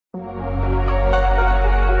We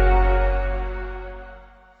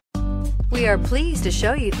are pleased to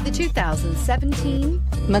show you the 2017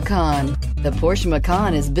 Macan. The Porsche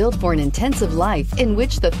Macan is built for an intensive life in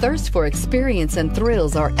which the thirst for experience and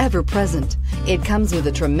thrills are ever present. It comes with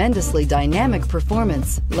a tremendously dynamic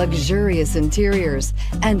performance, luxurious interiors,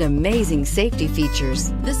 and amazing safety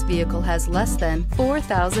features. This vehicle has less than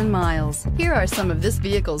 4,000 miles. Here are some of this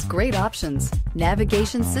vehicle's great options: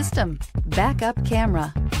 navigation system, backup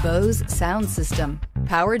camera, Bose sound system,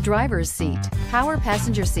 power driver's seat, power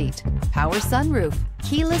passenger seat, power sunroof,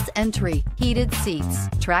 keyless entry, heated seats,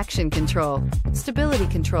 traction control, stability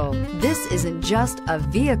control. This isn't just a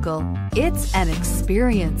vehicle, it's an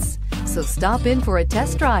experience. So stop in for a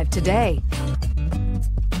test drive today.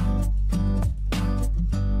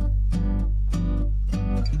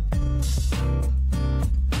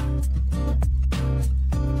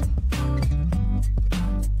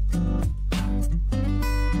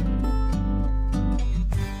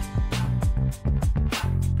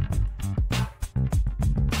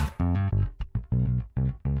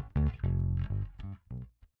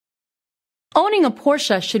 Owning a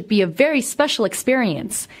Porsche should be a very special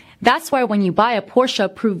experience. That's why when you buy a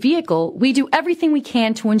Porsche-approved vehicle, we do everything we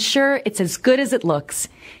can to ensure it's as good as it looks.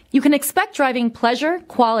 You can expect driving pleasure,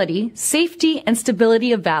 quality, safety, and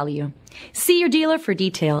stability of value. See your dealer for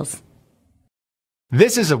details.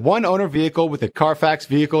 This is a one-owner vehicle with a CARFAX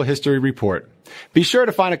Vehicle History Report. Be sure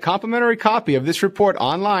to find a complimentary copy of this report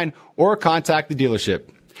online or contact the dealership.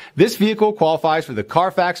 This vehicle qualifies for the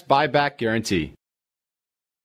CARFAX Buyback Guarantee.